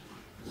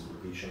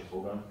lubrication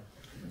program,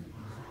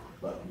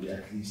 but we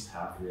at least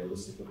have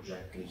realistic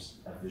objectives,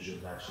 a vision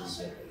to actually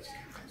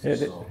get it.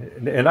 So,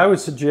 and I would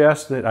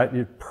suggest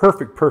that,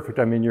 perfect,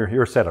 I mean,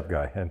 you're a setup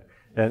guy,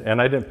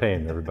 and I didn't pay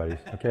him, everybody,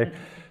 okay?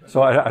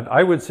 So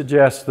I would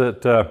suggest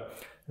that,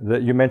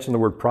 that you mention the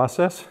word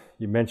process,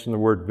 you mention the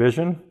word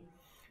vision.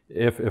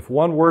 If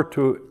one were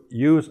to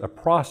use a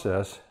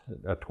process,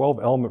 a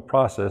 12-element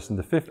process, and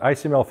the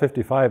ICML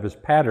 55 is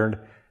patterned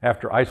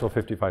after ISO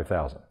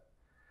 55000.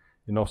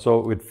 You know, so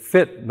it would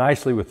fit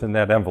nicely within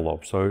that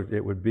envelope. So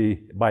it would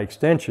be, by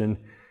extension,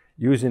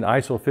 using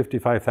ISO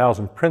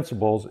 55000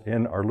 principles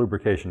in our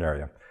lubrication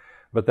area.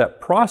 But that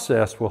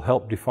process will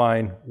help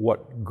define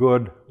what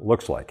good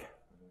looks like.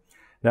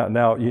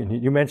 Now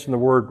you mentioned the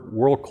word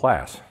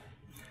world-class.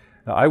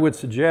 Now, I would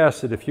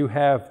suggest that if you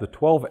have the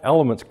 12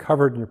 elements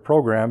covered in your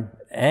program,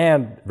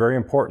 and very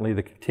importantly,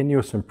 the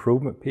continuous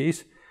improvement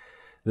piece,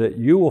 that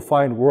you will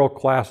find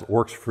world-class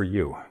works for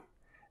you.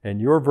 And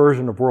your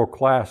version of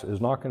world-class is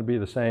not going to be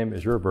the same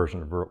as your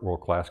version of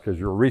world-class, because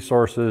your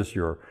resources,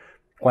 your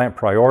plant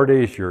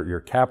priorities, your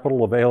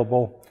capital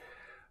available,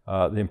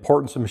 the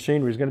importance of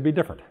machinery is going to be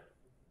different.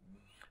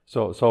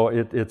 So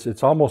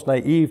it's almost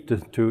naive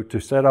to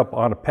set up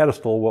on a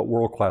pedestal what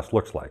world-class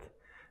looks like.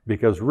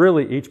 Because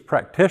really each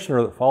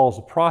practitioner that follows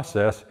the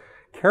process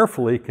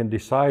carefully can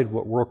decide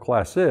what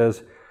world-class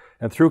is,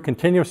 and through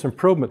continuous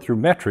improvement, through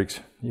metrics,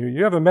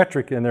 you have a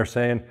metric in there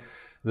saying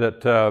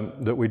that,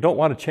 that we don't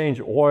want to change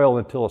oil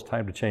until it's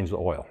time to change the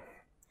oil.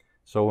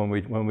 So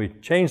when we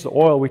change the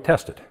oil, we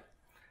test it.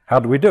 How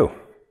do we do?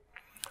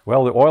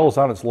 Well, the oil is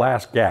on its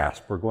last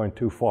gasp. We're going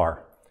too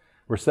far.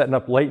 We're setting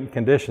up latent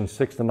conditions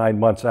 6 to 9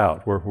 months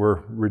out.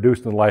 We're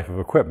reducing the life of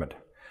equipment.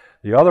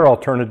 The other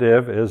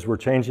alternative is we're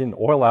changing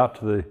oil out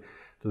to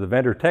the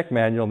vendor tech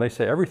manual, and they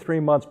say every 3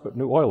 months put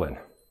new oil in.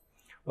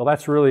 Well,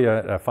 that's really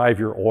a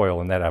 5-year oil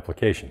in that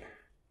application.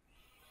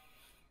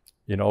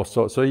 You know,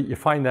 so you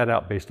find that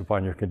out based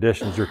upon your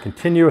conditions. Your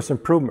continuous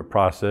improvement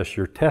process,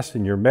 your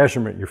testing, your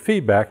measurement, your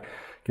feedback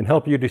can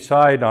help you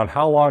decide on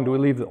how long do we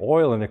leave the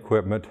oil in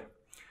equipment.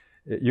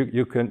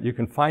 You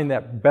can find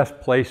that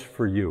best place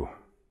for you.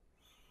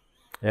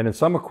 And in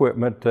some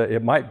equipment,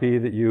 it might be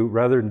that you,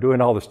 rather than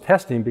doing all this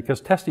testing,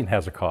 because testing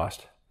has a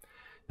cost,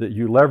 that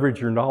you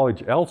leverage your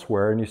knowledge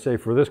elsewhere and you say,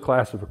 for this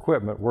class of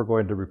equipment, we're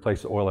going to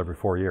replace the oil every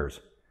 4 years,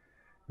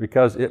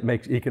 because it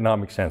makes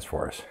economic sense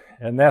for us.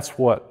 And that's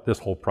what this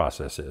whole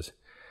process is.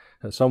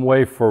 Some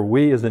way for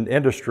we as an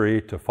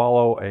industry to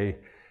follow a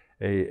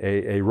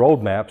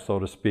roadmap, so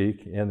to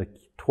speak, in the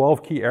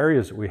 12 key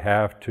areas that we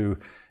have to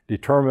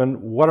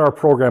determine what our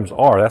programs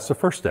are. That's the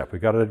first step. We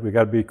got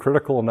to be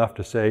critical enough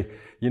to say,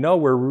 you know,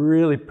 we're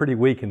really pretty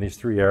weak in these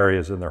 3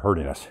 areas and they're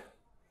hurting us.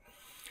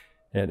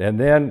 And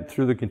then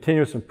through the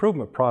continuous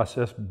improvement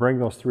process, bring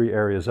those 3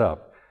 areas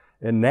up.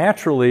 And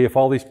naturally, if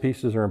all these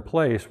pieces are in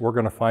place, we're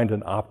going to find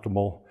an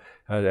optimal,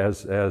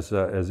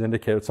 as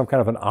indicated, some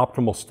kind of an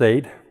optimal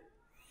state,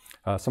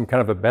 some kind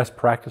of a best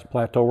practice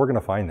plateau. We're going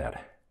to find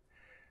that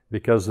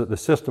because the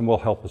system will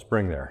help us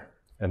bring there.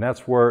 And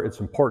that's where it's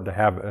important to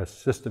have a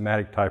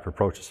systematic type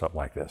approach to something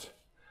like this.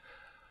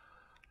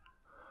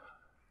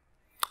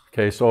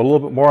 Okay, so a little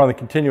bit more on the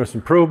continuous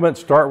improvement.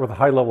 Start with a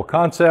high-level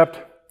concept,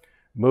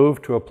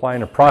 move to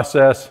applying a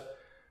process,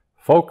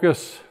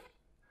 focus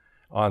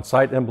on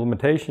site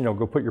implementation. You'll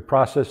go put your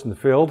process in the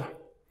field.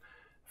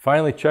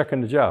 Finally, check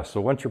and adjust.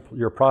 So once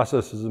your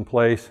process is in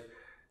place,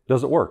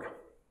 does it work?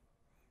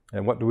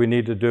 And what do we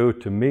need to do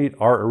to meet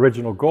our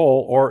original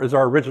goal, or is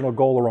our original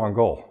goal the wrong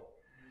goal?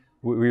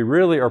 We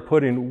really are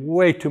putting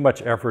way too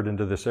much effort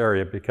into this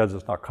area because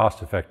it's not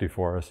cost effective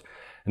for us.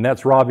 And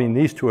that's robbing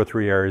these 2 or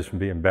 3 areas from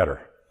being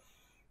better.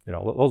 You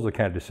know, those are the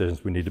kind of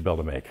decisions we need to be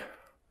able to make.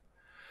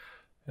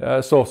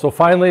 So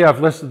finally, I've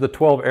listed the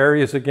 12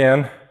 areas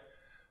again.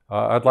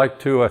 I'd like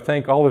to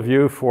thank all of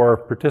you for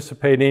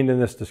participating in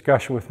this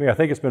discussion with me. I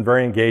think it's been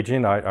very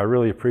engaging. I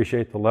really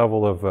appreciate the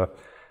level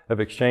of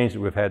exchange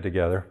that we've had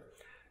together.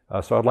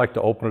 So I'd like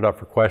to open it up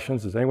for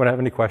questions. Does anyone have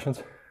any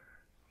questions?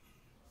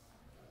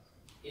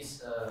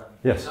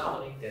 Yes. The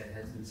anomaly that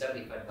has been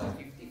certified by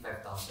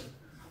 55,000,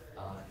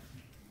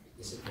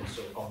 is it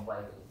also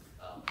compliant?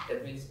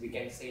 That means we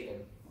can say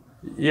that.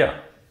 Yeah.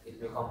 It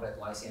will comply to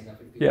ICML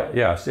 55.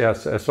 Yeah.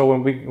 Yes. So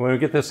when we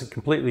get this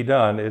completely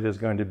done, it is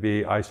going to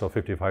be ISO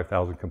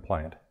 55000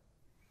 compliant.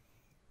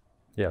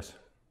 Yes.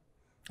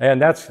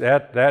 And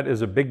that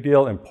is a big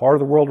deal in part of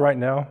the world right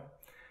now.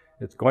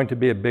 It's going to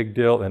be a big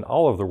deal in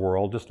all of the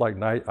world, just like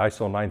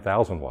ISO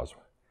 9000 was.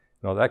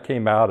 You know, that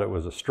came out, it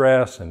was a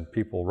stress and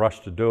people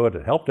rushed to do it.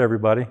 It helped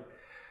everybody,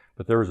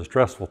 but there was a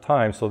stressful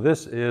time. So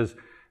this is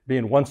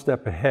being one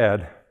step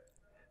ahead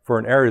for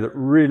an area that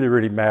really,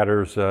 really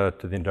matters to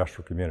the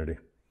industrial community.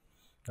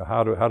 Now,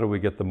 how do we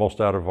get the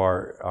most out of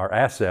our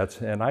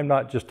assets? And I'm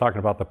not just talking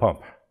about the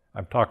pump.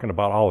 I'm talking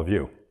about all of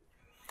you.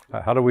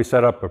 How do we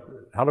set up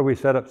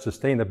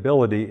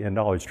sustainability in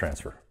knowledge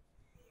transfer?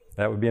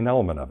 That would be an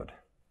element of it.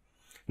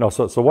 No,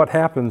 so what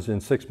happens in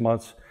 6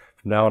 months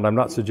from now, and I'm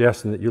not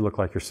suggesting that you look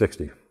like you're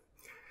 60,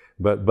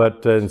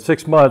 but in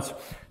 6 months,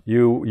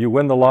 you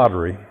win the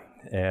lottery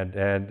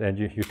and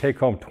you take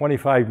home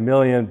 25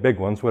 million big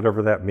ones,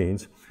 whatever that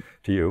means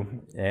to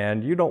you,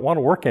 and you don't want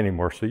to work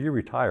anymore, so you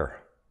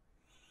retire.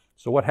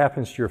 So what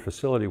happens to your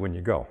facility when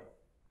you go?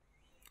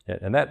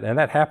 And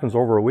that happens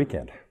over a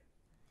weekend.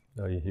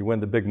 You win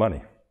the big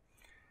money.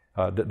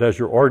 Does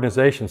your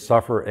organization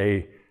suffer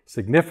a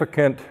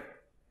significant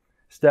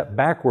step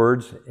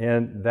backwards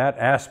in that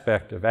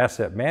aspect of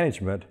asset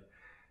management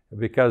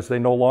because they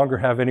no longer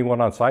have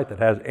anyone on site that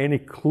has any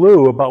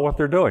clue about what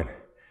they're doing?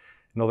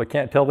 They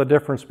can't tell the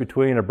difference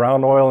between a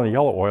brown oil and a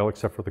yellow oil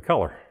except for the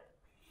color.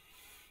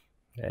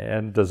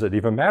 And does it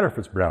even matter if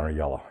it's brown or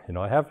yellow?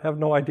 I have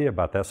no idea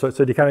about that. So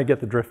you kind of get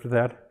the drift of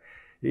that.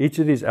 Each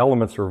of these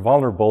elements are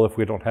vulnerable if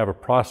we don't have a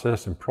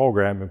process and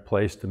program in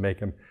place to make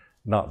them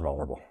not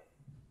vulnerable.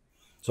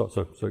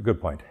 So a good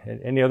point.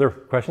 Any other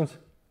questions?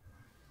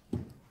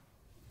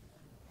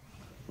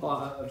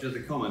 Well, just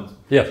a comment.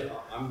 Yes.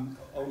 I'm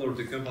owner of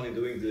the company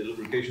doing the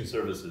lubrication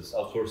services,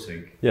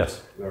 outsourcing.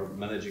 Yes. We are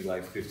managing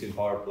like 15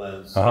 power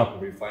plants,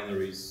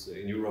 refineries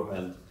in Europe,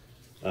 and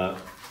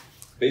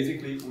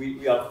basically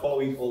we are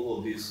following all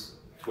of these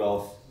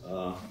 12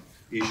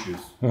 issues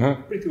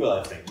pretty well,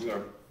 I think. We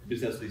are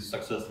businessly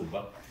successful,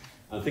 but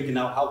I'm thinking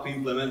now how to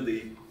implement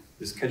the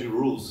schedule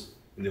rules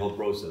in the whole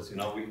process.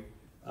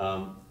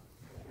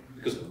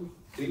 Because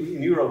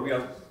in Europe we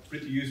are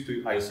pretty used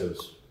to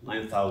ISOs.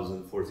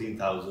 9,000,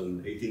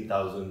 14,000,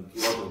 18,000, a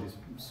lot of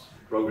these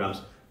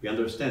programs, we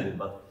understand it,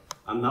 but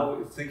I'm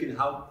now thinking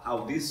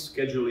how this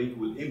scheduling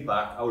will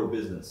impact our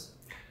business,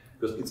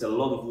 because it's a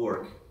lot of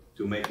work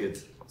to make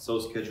it so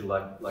scheduled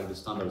like the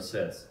standard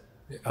says.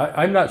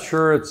 I'm not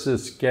sure it's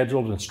as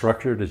scheduled and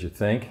structured as you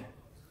think,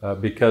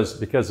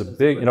 because a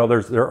big,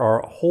 there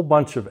are a whole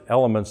bunch of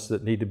elements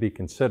that need to be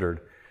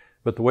considered,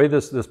 but the way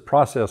this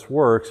process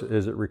works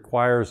is it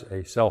requires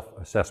a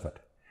self-assessment.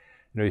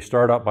 You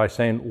start out by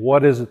saying,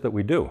 what is it that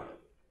we do?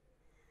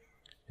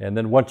 And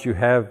then once you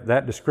have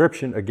that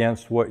description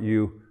against what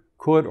you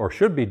could or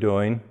should be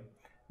doing,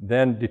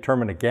 then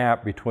determine a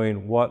gap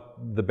between what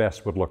the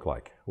best would look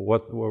like,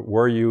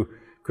 where you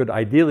could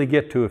ideally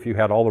get to if you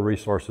had all the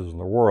resources in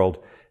the world.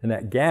 And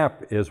that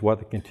gap is what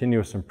the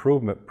continuous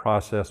improvement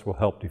process will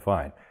help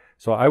define.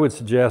 So I would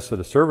suggest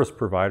that a service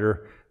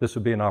provider, this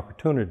would be an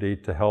opportunity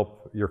to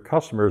help your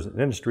customers and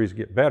industries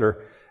get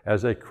better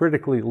as they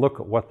critically look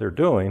at what they're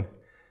doing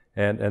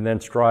and then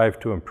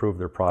strive to improve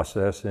their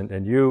process.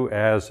 And you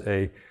as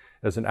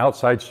an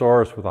outside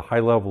source with a high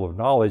level of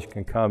knowledge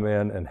can come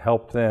in and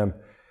help them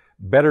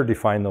better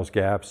define those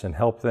gaps and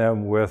help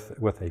them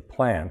with a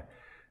plan.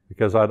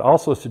 Because I'd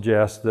also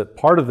suggest that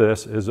part of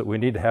this is that we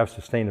need to have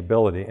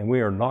sustainability, and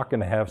we are not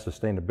going to have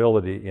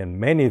sustainability in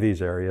many of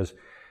these areas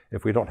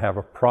if we don't have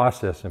a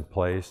process in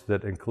place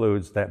that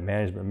includes that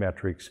management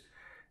metrics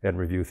and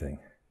review thing.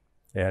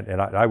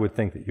 And I would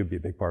think that you'd be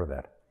a big part of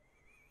that.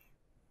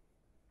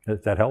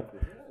 Does that help?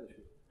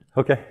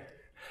 Okay.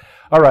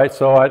 All right,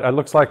 so it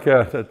looks like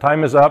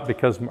time is up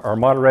because our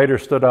moderator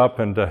stood up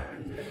and...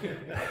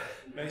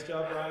 Nice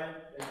job, Bryan.